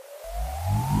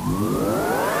Good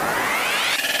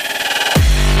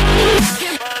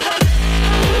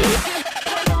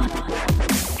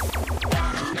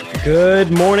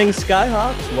morning,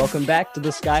 Skyhawks. Welcome back to the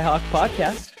Skyhawk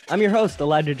Podcast. I'm your host,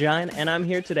 Elijah Giant, and I'm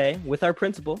here today with our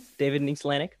principal, David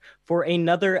Nieslanik, for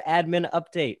another admin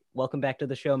update. Welcome back to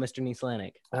the show, Mr.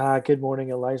 Nieslanik. Good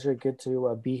morning, Elijah. Good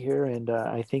to be here, and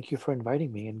I thank you for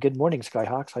inviting me. And good morning,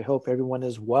 Skyhawks. I hope everyone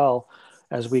is well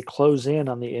as we close in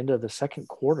on the end of the second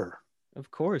quarter. Of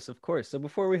course. So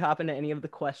before we hop into any of the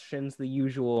questions, the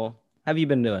usual, how have you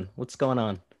been doing? What's going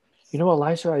on? You know,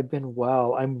 Elijah, I've been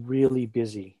well. I'm really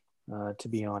busy. To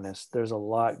be honest, there's a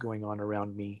lot going on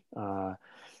around me.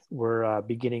 We're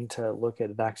beginning to look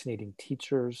at vaccinating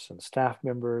teachers and staff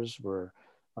members. We're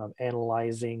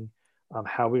analyzing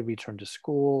how we return to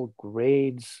school,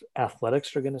 grades.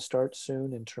 Athletics are going to start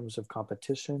soon in terms of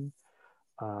competition.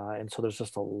 And so there's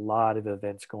just a lot of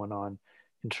events going on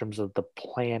in terms of the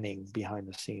planning behind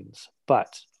the scenes.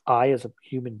 But I, as a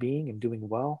human being, am doing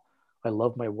well. I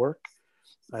love my work.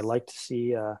 I like to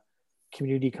see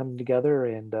community coming together,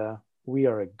 and we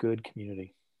are a good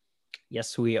community.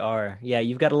 Yes, we are. Yeah,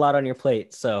 you've got a lot on your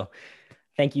plate, so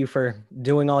thank you for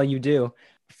doing all you do.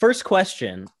 First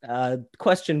question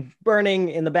burning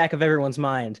in the back of everyone's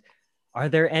mind. Are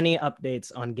there any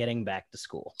updates on getting back to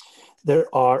school?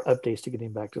 There are updates to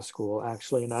getting back to school,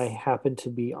 actually, and I happen to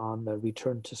be on the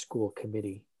Return to School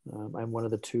Committee. I'm one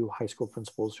of the two high school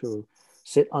principals who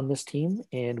sit on this team,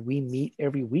 and we meet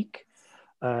every week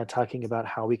talking about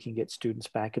how we can get students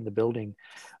back in the building.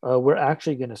 We're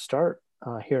actually going to start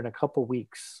here in a couple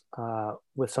weeks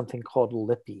with something called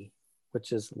LIPI,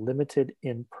 which is Limited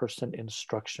In-Person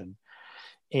Instruction.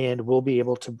 And we'll be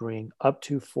able to bring up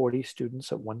to 40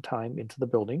 students at one time into the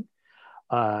building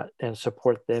and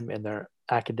support them in their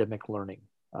academic learning.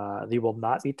 They will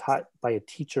not be taught by a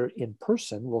teacher in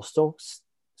person. We'll still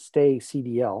stay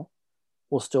CDL.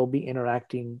 We'll still be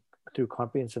interacting through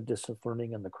comprehensive distance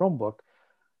learning in the Chromebook.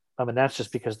 And that's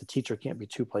just because the teacher can't be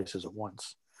two places at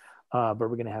once. But we're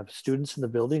going to have students in the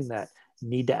building that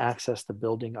need to access the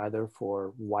building either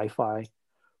for Wi-Fi,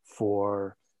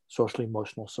 for social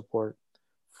emotional support,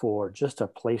 for just a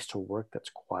place to work that's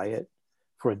quiet,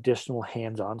 for additional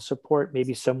hands-on support.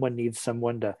 Maybe someone needs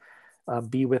someone to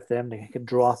be with them to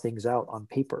draw things out on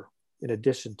paper in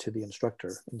addition to the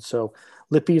instructor. And so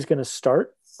LIPI is going to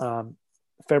start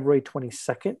February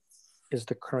 22nd. Is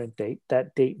the current date.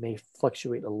 That date may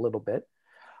fluctuate a little bit.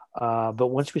 But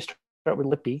once we start with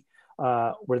LIPI,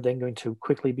 we're then going to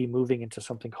quickly be moving into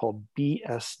something called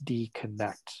BSD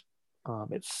Connect.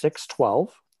 It's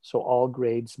 6-12, so all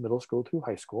grades, middle school through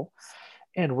high school.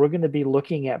 And we're going to be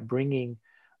looking at bringing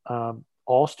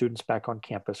all students back on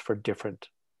campus for different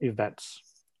events.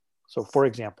 So for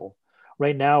example,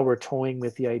 right now we're toying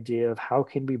with the idea of how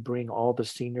can we bring all the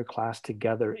senior class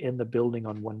together in the building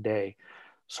on one day.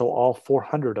 So all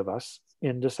 400 of us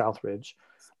into Southridge,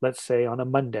 let's say on a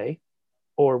Monday,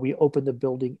 or we open the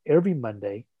building every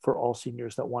Monday for all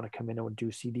seniors that want to come in and do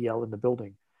CDL in the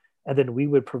building. And then we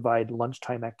would provide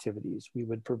lunchtime activities. We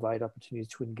would provide opportunities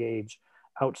to engage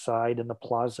outside in the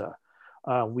plaza.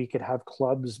 We could have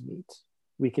clubs meet.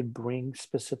 We could bring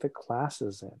specific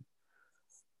classes in.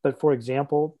 But for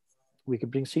example, we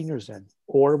could bring seniors in,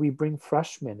 or we bring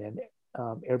freshmen in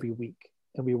every week.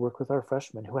 And we work with our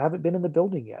freshmen who haven't been in the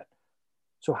building yet.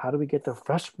 So how do we get the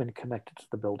freshmen connected to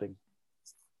the building?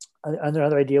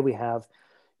 Another idea we have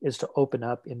is to open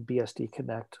up in BSD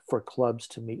Connect for clubs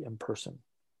to meet in person,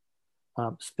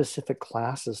 specific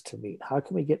classes to meet. How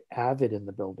can we get AVID in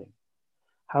the building?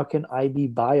 How can IB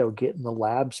Bio get in the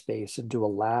lab space and do a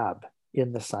lab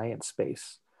in the science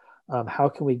space? How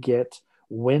can we get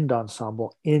Wind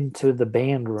Ensemble into the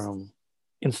band room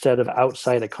instead of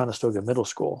outside at Conestoga Middle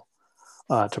School?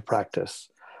 To practice.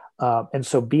 And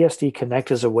so BSD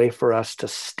Connect is a way for us to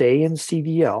stay in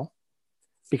CDL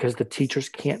because the teachers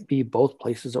can't be both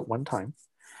places at one time.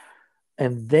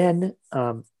 And then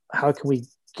how can we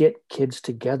get kids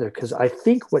together? Because I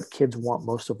think what kids want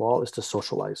most of all is to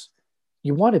socialize.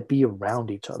 You want to be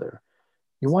around each other.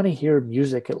 You want to hear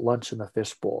music at lunch in the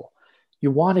fishbowl.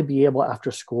 You want to be able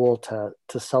after school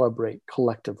to celebrate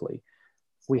collectively.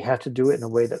 We have to do it in a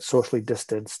way that's socially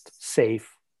distanced,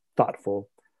 safe, thoughtful,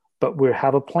 but we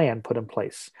have a plan put in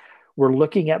place. We're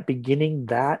looking at beginning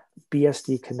that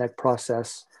BSD Connect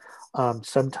process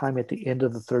sometime at the end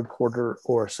of the third quarter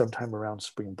or sometime around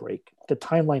spring break. The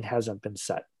timeline hasn't been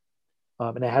set.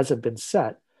 And it hasn't been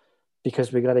set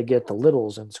because we got to get the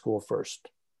littles in school first,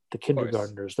 the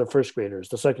kindergartners, the first graders,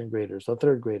 the second graders, the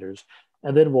third graders,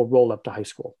 and then we'll roll up to high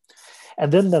school.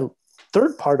 And then the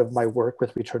third part of my work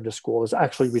with Return to School is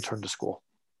actually return to school,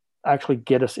 actually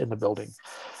get us in the building.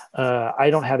 I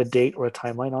don't have a date or a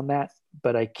timeline on that,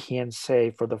 but I can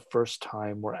say for the first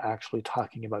time, we're actually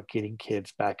talking about getting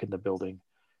kids back in the building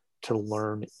to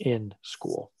learn in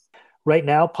school. Right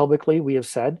now, publicly, we have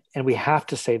said, and we have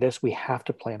to say this, we have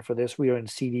to plan for this. We are in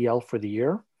CDL for the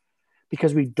year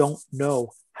because we don't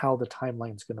know how the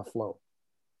timeline is going to flow.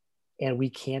 And we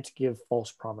can't give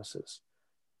false promises.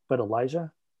 But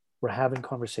Elijah, we're having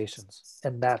conversations,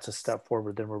 and that's a step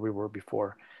forward than where we were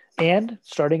before. And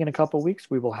starting in a couple of weeks,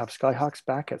 we will have Skyhawks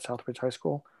back at Southbridge High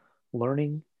School,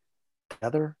 learning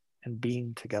together and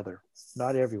being together.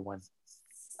 Not everyone,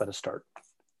 but a start.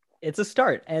 It's a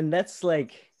start. And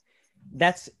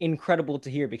that's incredible to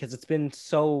hear because it's been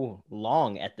so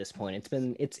long at this point.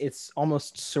 It's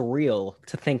almost surreal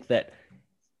to think that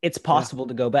it's possible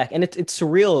to go back. And it's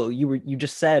surreal. You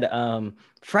just said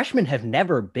freshmen have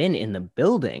never been in the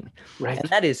building. Right. And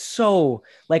that is so,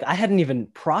 like, I hadn't even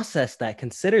processed that,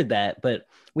 considered that, but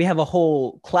we have a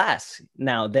whole class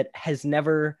now that has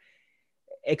never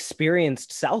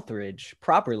experienced Southridge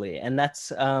properly. And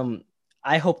that's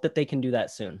I hope that they can do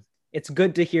that soon. It's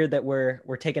good to hear that we're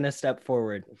taking a step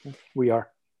forward. We are.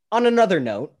 On another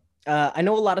note, I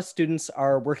know a lot of students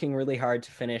are working really hard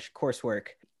to finish coursework,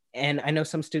 and I know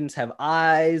some students have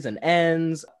I's and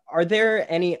N's. Are there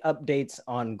any updates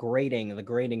on the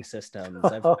grading systems?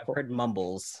 I've heard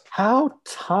mumbles. How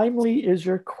timely is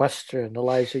your question,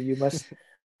 Elijah? You must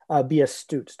be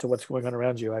astute to what's going on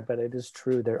around you. I bet it is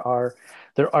true. There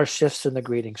are shifts in the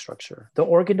grading structure. The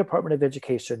Oregon Department of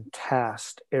Education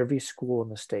tasked every school in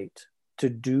the state to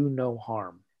do no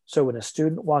harm. So when a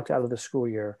student walked out of the school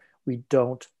year, we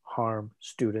don't harm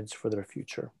students for their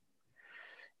future.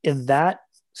 In that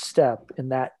step, in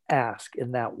that ask,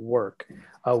 in that work,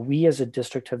 we as a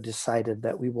district have decided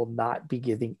that we will not be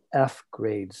giving F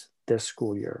grades this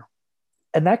school year.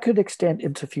 And that could extend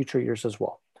into future years as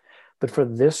well. But for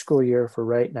this school year, for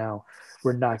right now,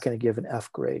 we're not going to give an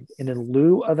F grade. And in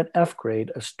lieu of an F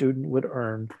grade, a student would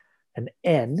earn an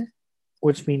N,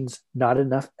 which means not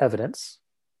enough evidence,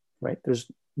 right?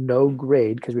 There's no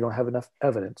grade because we don't have enough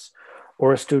evidence.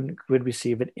 Or a student would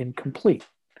receive an incomplete.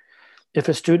 If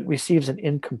a student receives an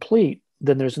incomplete,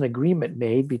 then there's an agreement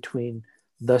made between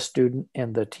the student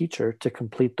and the teacher to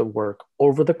complete the work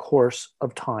over the course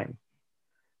of time.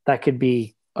 That could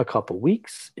be a couple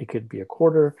weeks, it could be a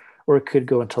quarter, or it could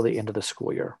go until the end of the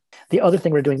school year. The other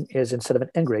thing we're doing is instead of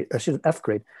an F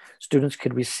grade, students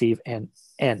could receive an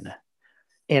N.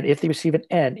 And if they receive an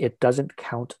N, it doesn't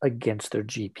count against their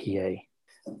GPA.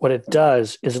 What it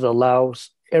does is it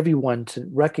allows everyone to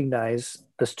recognize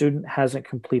the student hasn't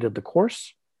completed the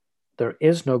course. There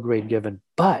is no grade given,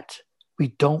 but we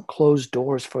don't close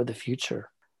doors for the future.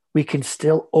 We can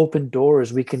still open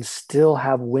doors. We can still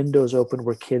have windows open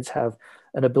where kids have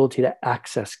an ability to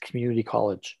access community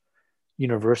college,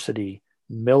 university,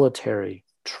 military,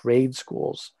 trade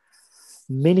schools.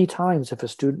 Many times, if a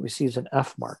student receives an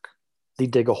F mark, they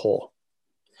dig a hole.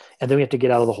 And then we have to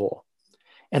get out of the hole.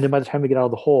 And then by the time we get out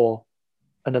of the hole,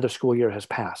 another school year has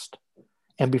passed.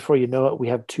 And before you know it, we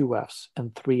have 2 Fs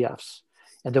and 3 Fs.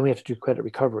 And then we have to do credit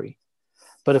recovery.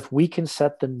 But if we can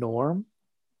set the norm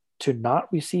to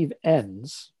not receive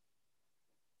Ns,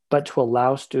 but to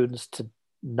allow students to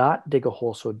not dig a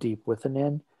hole so deep with an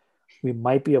N, we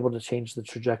might be able to change the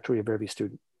trajectory of every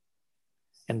student.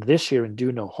 And this year, and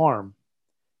do no harm,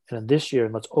 and in this year,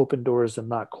 and let's open doors and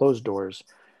not close doors,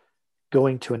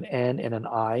 going to an N and an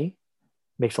I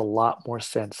makes a lot more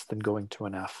sense than going to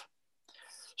an F.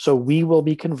 So we will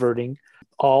be converting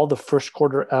all the first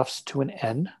quarter Fs to an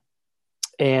N,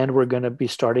 and we're going to be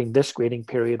starting this grading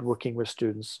period working with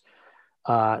students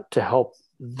to help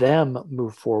them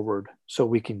move forward so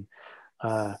we can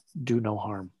do no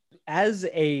harm. As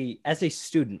a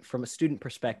student, from a student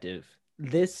perspective,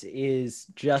 this is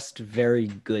just very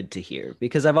good to hear,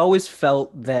 because I've always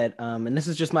felt that, and this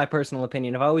is just my personal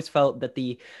opinion, I've always felt that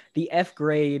the F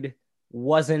grade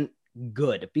wasn't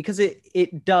good because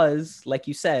it does, like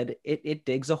you said, it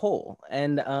digs a hole,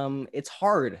 and it's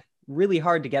hard, really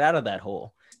hard to get out of that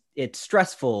hole. It's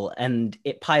stressful and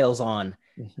it piles on,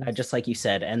 just like you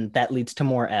said, and that leads to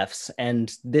more Fs.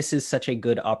 And this is such a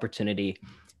good opportunity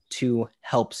to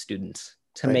help students,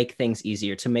 to make things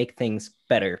easier, to make things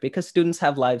better, because students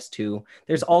have lives too.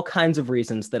 There's all kinds of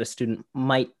reasons that a student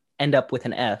might end up with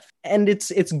an F, and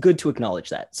it's good to acknowledge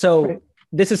that. So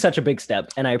this is such a big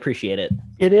step, and I appreciate it.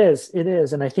 It is.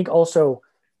 And I think also,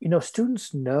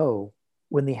 students know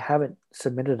when they haven't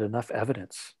submitted enough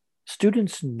evidence.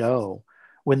 Students know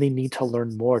when they need to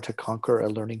learn more to conquer a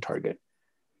learning target.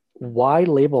 Why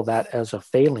label that as a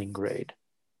failing grade?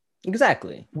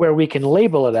 Exactly. Where we can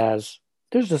label it as,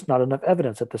 there's just not enough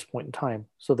evidence at this point in time,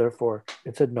 so therefore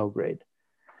it's a no grade.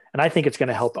 And I think it's going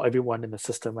to help everyone in the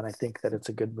system. And I think that it's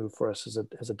a good move for us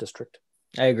as a district.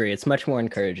 I agree. It's much more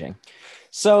encouraging.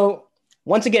 So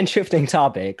once again, shifting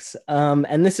topics,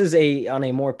 and this is on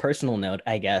a more personal note,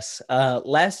 I guess.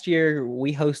 Last year,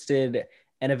 we hosted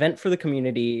an event for the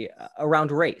community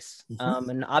around race,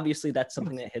 and obviously that's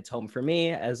something that hits home for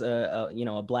me as a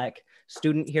Black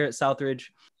student here at Southridge.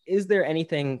 Is there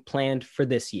anything planned for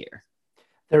this year?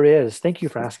 There is. Thank you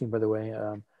for asking, by the way.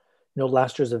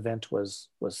 Last year's event was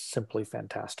simply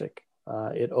fantastic.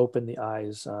 It opened the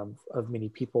eyes of many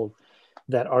people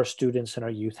that our students and our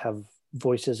youth have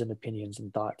voices and opinions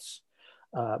and thoughts.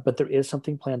 But there is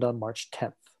something planned on March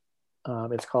 10th.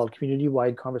 It's called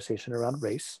Community-Wide Conversation Around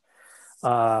Race.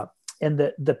 And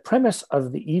the premise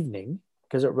of the evening,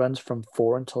 because it runs from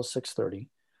 4 until 6:30,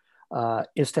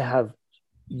 is to have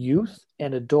youth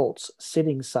and adults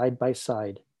sitting side by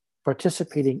side,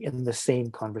 participating in the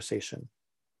same conversation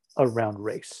around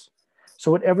race.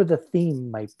 So whatever the theme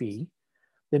might be,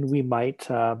 then we might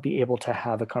be able to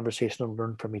have a conversation and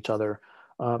learn from each other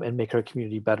and make our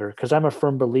community better. Because I'm a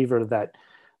firm believer that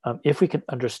if we can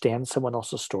understand someone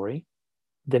else's story,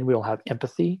 then we'll have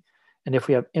empathy. And if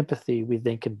we have empathy, we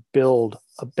then can build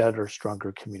a better,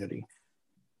 stronger community.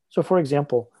 So for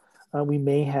example, we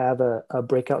may have a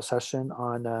breakout session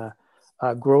on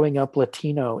growing up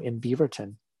Latino in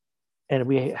Beaverton. And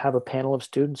we have a panel of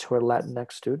students who are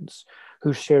Latinx students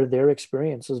who share their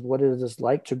experiences, what it is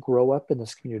like to grow up in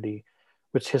this community,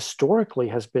 which historically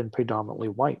has been predominantly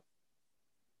white.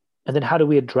 And then how do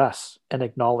we address and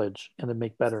acknowledge and then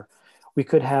make better? We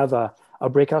could have a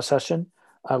breakout session.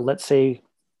 Let's say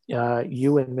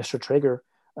you and Mr. Traeger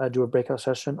do a breakout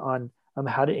session on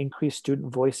how to increase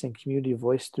student voice and community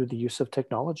voice through the use of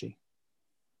technology,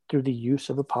 through the use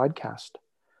of a podcast.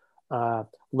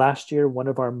 Last year, one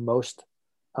of our most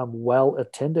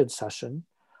well-attended session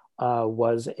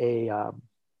was a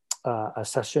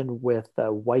session with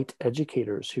white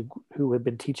educators who had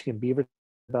been teaching in Beaver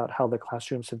about how the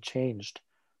classrooms have changed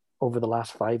over the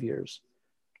last 5 years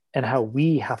and how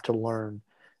we have to learn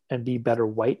and be better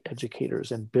white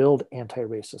educators and build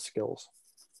anti-racist skills.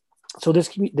 So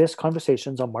this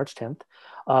conversation's on March 10th.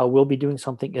 We'll be doing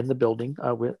something in the building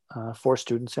for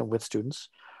students and with students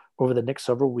over the next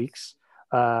several weeks.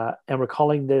 And we're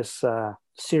calling this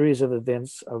series of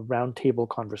events a roundtable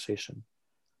conversation.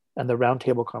 And the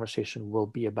roundtable conversation will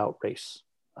be about race.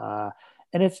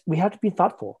 And we have to be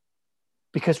thoughtful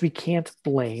because we can't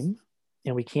blame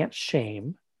and we can't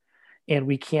shame and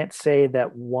we can't say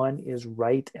that one is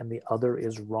right and the other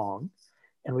is wrong.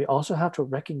 And we also have to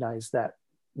recognize that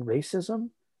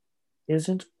racism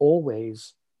isn't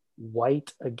always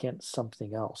white against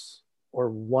something else or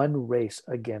one race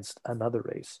against another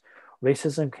race.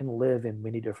 Racism can live in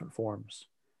many different forms.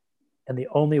 And the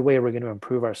only way we're going to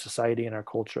improve our society and our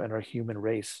culture and our human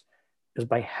race is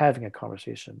by having a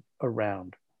conversation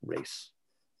around race.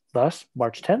 Thus,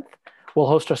 March 10th, we'll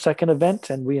host our second event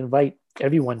and we invite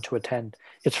everyone to attend.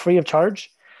 It's free of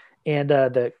charge. And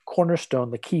the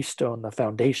cornerstone, the keystone, the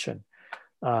foundation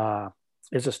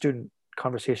is a student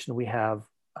conversation we have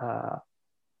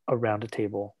around a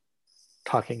table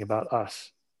talking about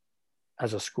us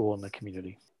as a school in the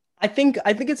community. I think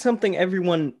it's something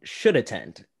everyone should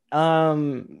attend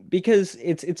because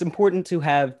it's important to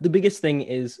have. The biggest thing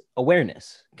is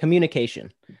awareness,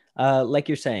 communication, like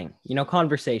you're saying,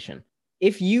 conversation.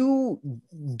 If you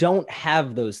don't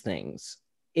have those things,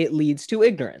 it leads to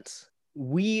ignorance.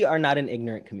 We are not an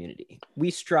ignorant community.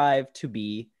 We strive to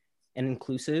be an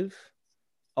inclusive,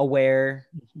 aware,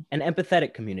 and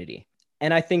empathetic community.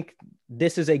 And I think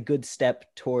this is a good step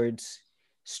towards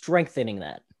strengthening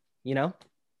that,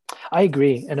 I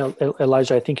agree. And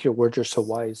Elijah, I think your words are so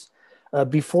wise.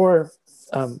 Before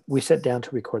we sat down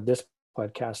to record this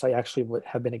podcast, I actually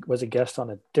was a guest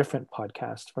on a different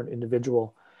podcast for an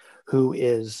individual who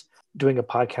is doing a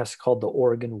podcast called The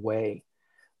Oregon Way.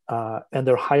 And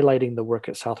they're highlighting the work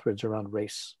at Southridge around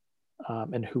race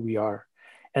and who we are.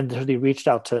 And so they reached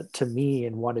out to me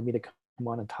and wanted me to come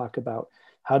on and talk about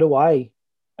how do I,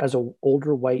 as an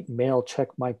older white male, check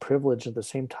my privilege at the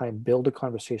same time build a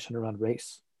conversation around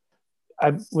race.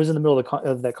 I was in the middle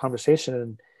of that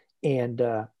conversation and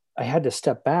I had to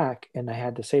step back and I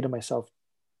had to say to myself,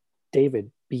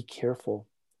 David, be careful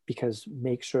because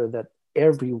make sure that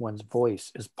everyone's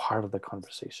voice is part of the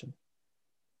conversation.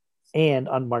 And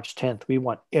on March 10th, we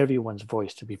want everyone's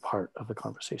voice to be part of the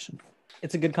conversation.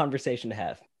 It's a good conversation to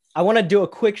have. I want to do a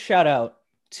quick shout out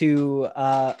to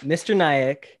Mr.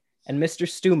 Nayak and Mr.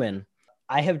 Stuman.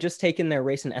 I have just taken their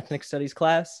race and ethnic studies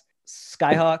class.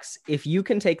 Skyhawks, if you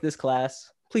can take this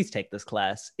class, please take this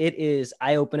class. It is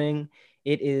eye-opening.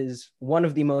 It is one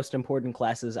of the most important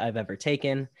classes I've ever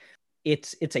taken.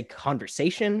 It's a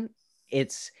conversation.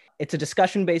 It's a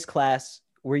discussion-based class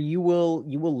where you will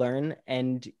learn,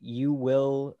 and you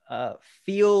will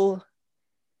feel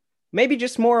maybe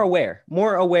just more aware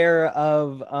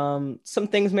of some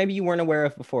things maybe you weren't aware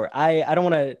of before. I don't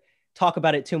want to talk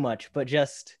about it too much, but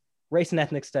just race and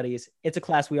ethnic studies. It's a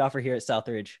class we offer here at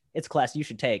Southridge. It's a class you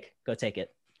should take. Go take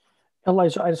it.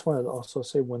 Elijah, I just wanted to also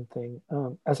say one thing.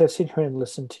 As I sit here and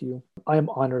listen to you, I am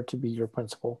honored to be your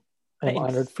principal. I'm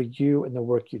honored for you and the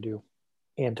work you do.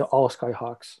 And to all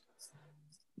Skyhawks,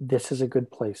 this is a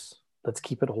good place. Let's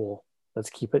keep it whole. Let's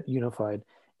keep it unified.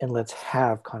 And let's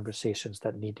have conversations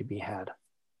that need to be had.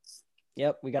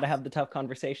 Yep, we got to have the tough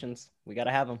conversations. We got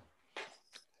to have them.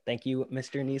 Thank you,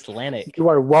 Mr. Nice-Lanik. You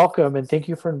are welcome, and thank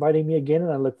you for inviting me again,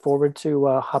 and I look forward to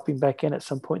hopping back in at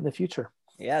some point in the future.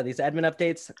 Yeah, these admin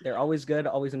updates, they're always good,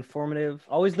 always informative,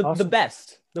 always the Awesome.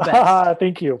 best. The best.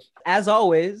 Thank you. As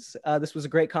always, this was a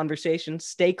great conversation.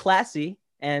 Stay classy,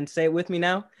 and say it with me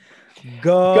now.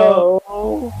 Go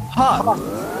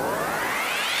Hawks!